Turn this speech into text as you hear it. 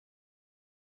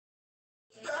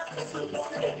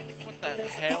What the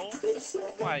hell?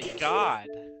 Oh my god.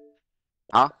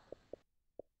 Huh?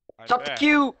 I Stop the bet.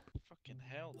 queue! Fucking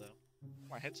hell, though.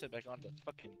 My headset back on to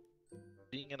fucking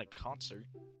being in a concert.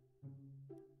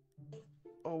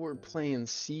 Oh, we're playing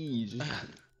Siege.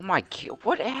 Oh my god,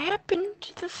 what happened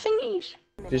to the thingies?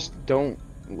 Just don't,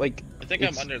 like, I think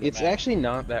it's, I'm under the it's map. actually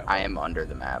not that I hard. am under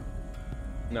the map.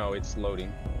 No, it's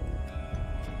loading.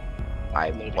 I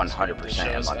Loading 100% screen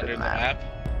am shows under the map.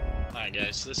 Alright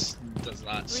guys, this does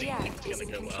not seem like React it's is gonna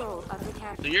in go control well. of the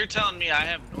cap. So you're telling me I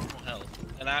have normal health,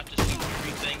 and I have to shoot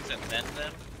 3 things and then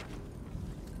them?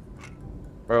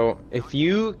 Bro, if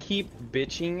you keep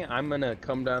bitching, I'm gonna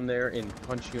come down there and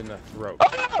punch you in the throat.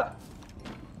 Ah!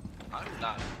 I'm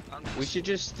not. I'm just... We should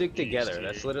just stick together. here.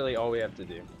 That's literally all we have to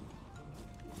do.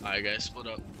 Alright guys, split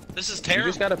up. This is You terrible.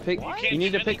 just gotta pick. You You, can't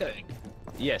need do to pick anything. a.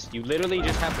 Yes, you literally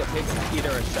just have to pick either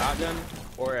a shotgun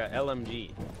or a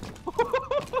LMG.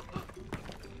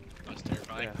 That's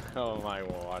terrifying. Oh my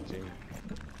watching.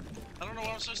 I don't know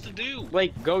what I'm supposed to do.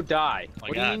 Like, go die. My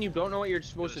What do you God. mean you don't know what you're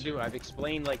supposed to This do? is- I've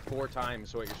explained like 4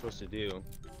 times what you're supposed to do.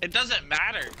 It doesn't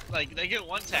matter. Like, they get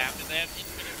 1 tap and they have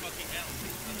infinite fucking health.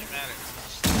 It doesn't matter.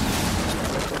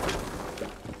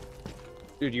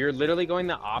 Dude, you're literally going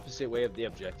the opposite way of the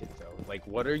objective though. Like,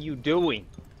 what are you doing?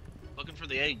 Looking for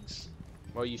the eggs.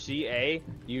 Well, you see A,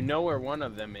 you know where one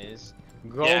of them is.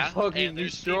 Go Yeah, fucking and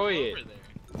there's destroy people it. over there.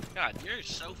 God, you're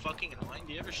so fucking annoying.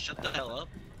 Do you ever shut the hell up?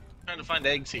 I'm trying to find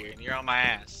eggs here and you're on my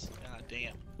ass. God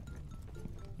damn.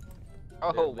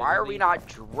 Oh, why are we not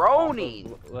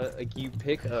droning? Like, you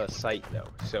pick a site though.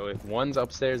 So if one's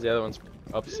upstairs, the other one's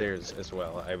upstairs as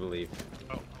well, I believe.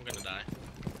 Oh, I'm gonna die.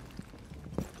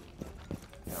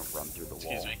 I'm gonna run through the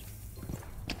wall. Excuse me.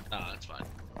 Nah, that's fine.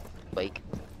 Blake.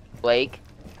 Blake.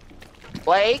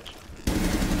 Blake!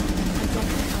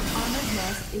 Objective of armored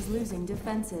nest is losing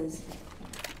defenses.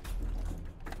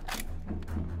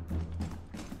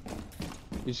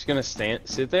 You're just gonna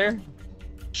sit there?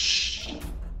 Shh.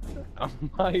 Oh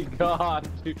my god,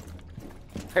 dude.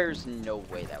 There's no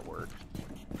way that worked.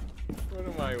 What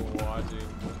am I watching?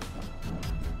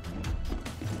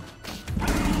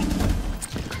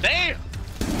 Damn!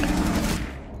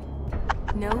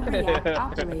 No React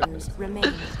operators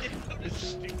remain. It's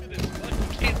stupid as fuck.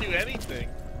 You can't do anything.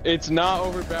 It's not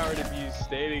overpowered if you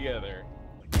stay together.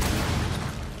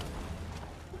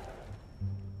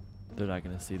 They're not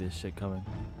gonna see this shit coming.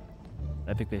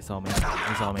 I think they saw me.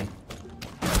 They saw me.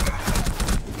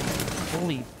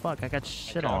 Holy fuck, I got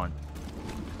shit Okay. on.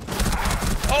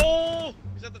 Oh!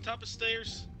 He's at the top of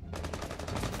stairs.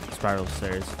 Spiral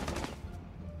stairs.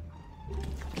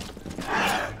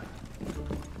 I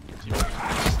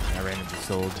ran into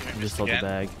sold. I just sold the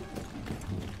Again? bag.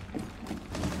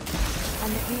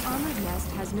 And the armored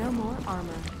nest has no more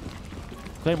armor.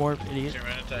 Claymore, idiot. Zero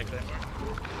attack Claymore.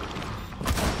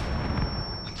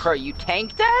 Bro, you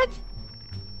tanked that?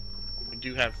 I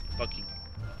do have fucking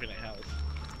infinite health.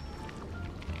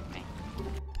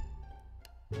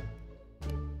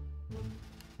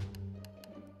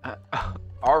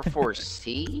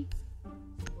 R4C? No,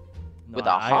 With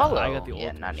a I hollow? got the Yeah,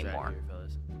 ultimate not strat anymore. here,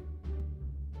 fellas.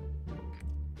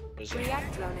 Was it?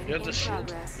 React droning You have in the shield?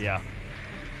 progress. Yeah.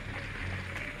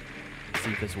 Let's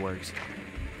see if this works.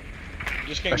 I'm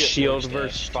just gonna A get shield force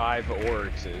versus dashed. 5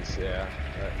 orcs is, yeah.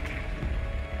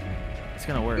 It's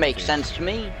gonna work. Makes dude. sense to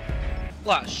me.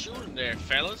 Lot of shooting there,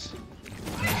 fellas.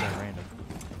 Why is that random?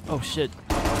 Oh shit.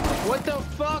 What the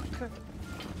fuck?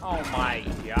 Oh my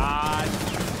god.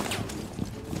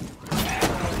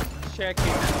 Checking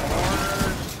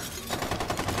corners.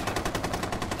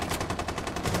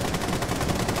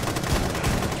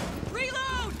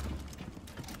 Reload!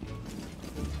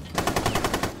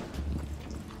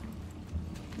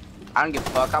 I don't give a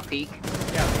fuck, I'll peek.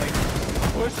 Yeah, like,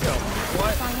 push him.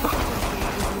 What? Final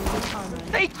objective is losing armor.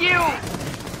 Thank you!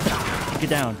 Get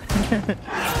down.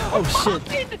 Oh shit.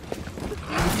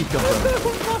 Where'd he come from?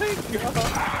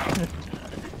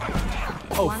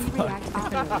 Oh One fuck. React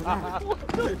operator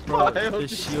left. Bro, the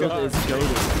shield is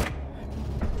goaded.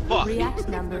 Fuck. React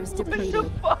numbers depleted.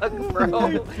 Fuck, bro.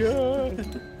 God.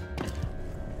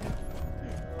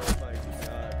 Oh my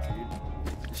god,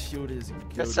 The shield is I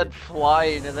goaded. said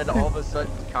flying, and then all of a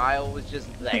sudden Kyle was just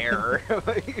there.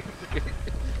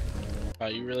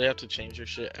 You really have to change your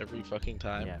shit every fucking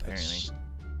time. Yeah, That's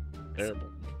terrible.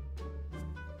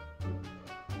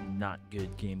 Not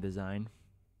good game design.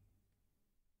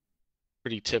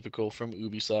 Pretty typical from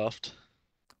Ubisoft.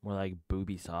 More like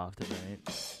booby soft, right?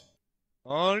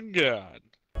 Oh god.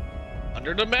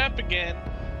 Under the map again.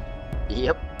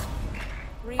 Yep.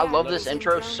 I love this React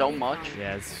intro is in so drone much. recon.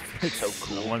 Yeah, it's So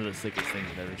cool. one of the sickest things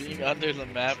I've ever seen. Being under the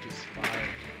map is fine.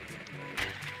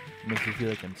 Makes me feel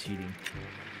like I'm cheating.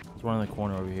 There's one in the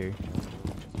corner over here.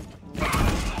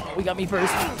 Oh, we got me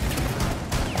first.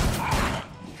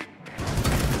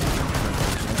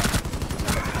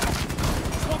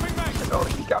 Oh,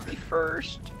 he got me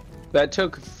first. That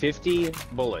took 50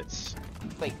 bullets.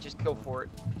 Wait, just go for it.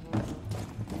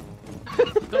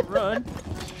 Don't run.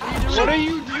 What are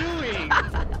you doing?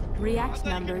 React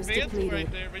numbers depleted.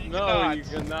 Right there, but you No, cannot. you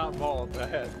cannot vault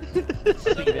that.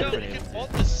 No, you can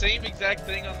vault the same exact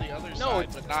thing on the other side,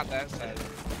 but not that side.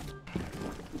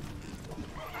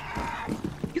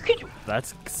 You can.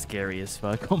 That's scary as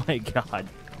fuck. Oh my god.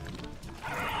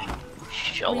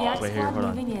 Shut React up. Wait, here, squad hold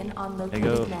on. moving in on go.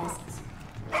 located nests.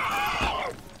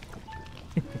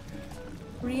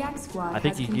 React squad I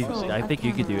think has you control could. I of think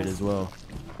you could do it cameras. as well.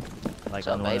 Like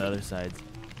So, on one of the baby. other sides.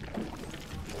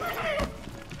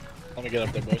 Let me get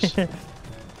up there, boys.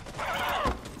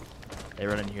 They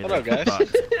run in here. What up, they're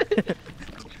guys? fucked.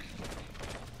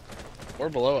 Or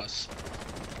below us.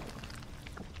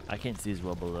 I can't see as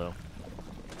well below.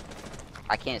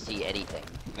 I can't see anything.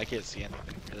 I can't see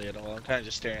anything really at all. I'm kind of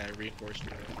just staring at a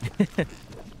reinforcement.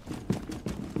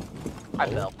 I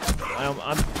fell.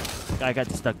 I got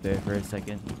stuck there for a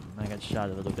second. I got shot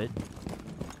a little bit.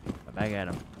 I'm back at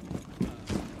him.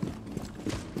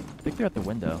 I think they're at the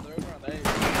window. They're over on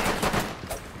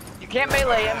A. You can't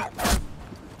melee him.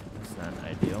 That's not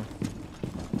ideal.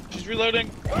 She's reloading.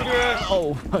 Look at her.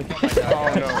 Oh my god.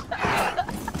 Oh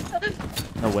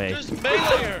no. No way. Just melee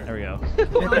her. There we go.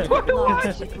 Contact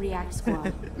lost with React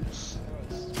squad. That's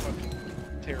fucking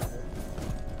terrible.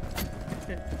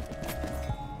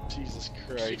 Jesus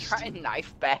Should Christ. try and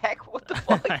knife back? What the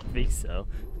fuck? I think so.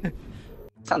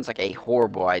 Sounds like a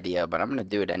horrible idea, but I'm gonna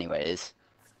do it anyways.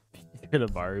 Get a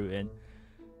Maru in.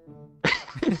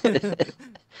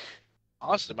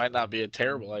 Honestly, it might not be a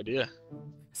terrible idea.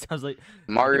 Sounds like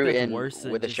Maru that's in worse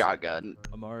than with a just shotgun.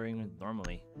 a Maru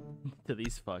normally to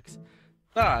these fucks.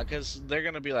 Nah, because they're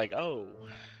gonna be like, oh,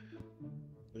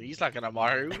 he's not gonna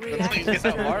Maru. React He's is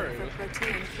gonna alert Maru. for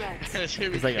platoon threats. It's gonna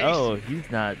be It's like, crazy. oh, he's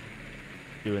not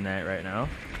doing that right now.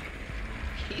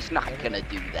 He's not gonna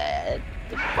do that.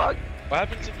 The fuck? What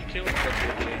happens if you kill him?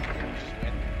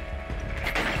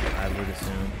 I would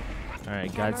assume.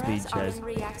 Alright, Godspeed, Cameras are Ches. in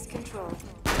React's control.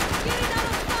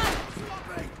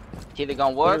 It's either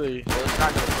gonna work Really? or it's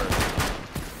not gonna work.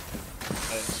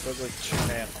 It's like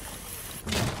Japan.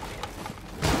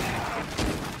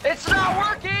 It's not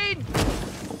working!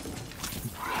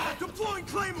 Deploying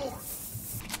Claymore!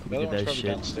 The other Look at one's that probably shit.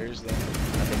 downstairs though.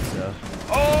 I think so.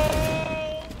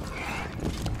 Oh!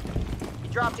 He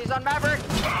dropped his on Maverick!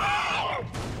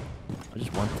 I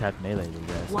just one tap melee you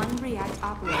guys. One React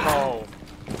operator. Oh.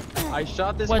 I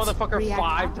shot this What? motherfucker React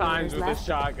 5 times operators with a left.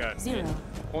 shotgun. 0.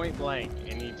 Point blank,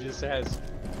 and he just has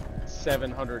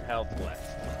 700 health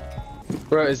left.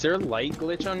 Bro, is there a light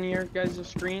glitch on your guys'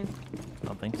 screen? I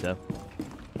don't think so.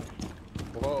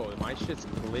 Whoa, my shit's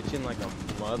glitching like a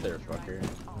motherfucker.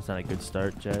 That's not a good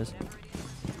start, Ches.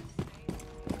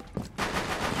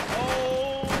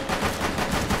 Oh!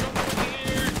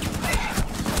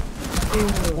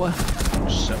 What? We're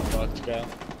so fucked, Kyle.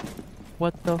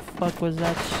 What the fuck was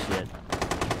that shit?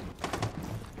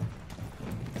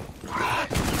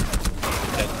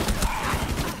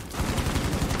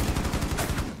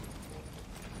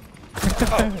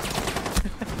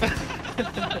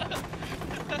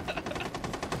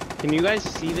 Can you guys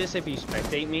see this if you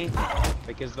spectate me?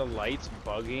 Because the light's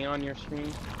buggy on your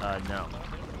screen. No.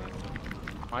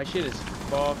 My shit is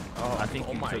fucked. Oh, I think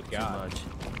oh you my took god. too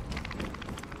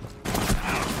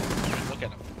much. Look at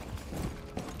him.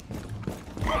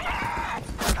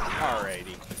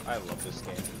 Alrighty. I love this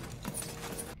game.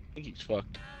 I think he's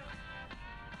fucked.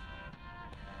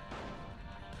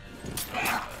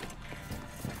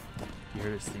 You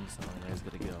heard his theme song, I was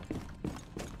gonna go.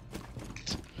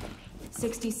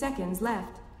 60 seconds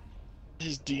left.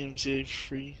 His DMJ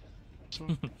free.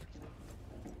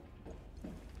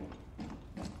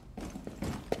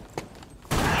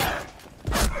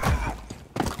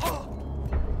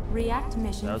 React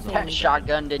mission That was a- That failed.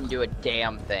 shotgun didn't do a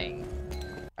damn thing.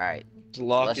 Alright,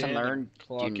 Lock lesson in, learned, do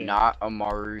clock in. not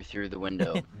Amaru through the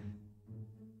window.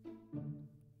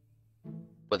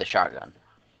 With a shotgun.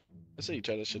 I say you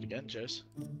try that shit again, Jess.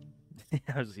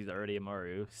 He's already a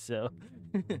Maru, so.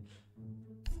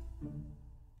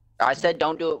 I said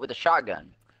don't do it with a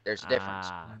shotgun. There's a difference.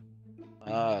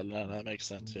 Ah, No, that makes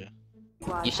sense, yeah.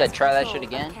 Squad You said has try that control shit of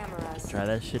again? cameras. try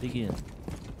that shit again.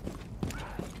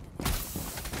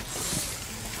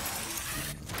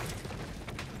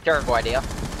 Terrible idea.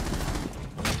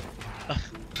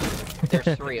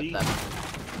 There's 3 of them.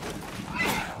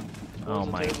 Oh That was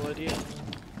a my. terrible idea.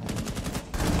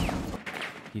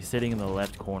 He's sitting in the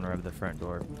left corner of the front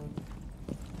door.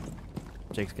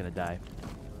 Jake's gonna die.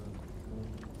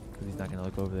 Cause he's not gonna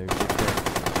look over there. Jake's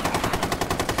there.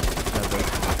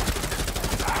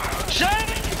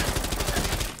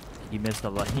 He missed a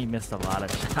lot. He missed a lot of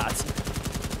shots.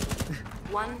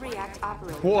 One react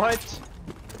operator. What?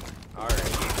 Alright.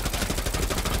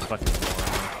 Fucking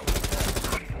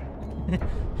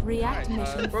React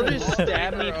mission. Bro just failed.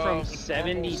 stabbed me from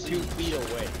 72 feet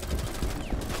away.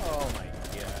 Oh my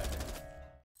god.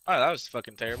 Oh, that was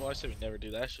fucking terrible. I said we never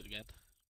do that shit again.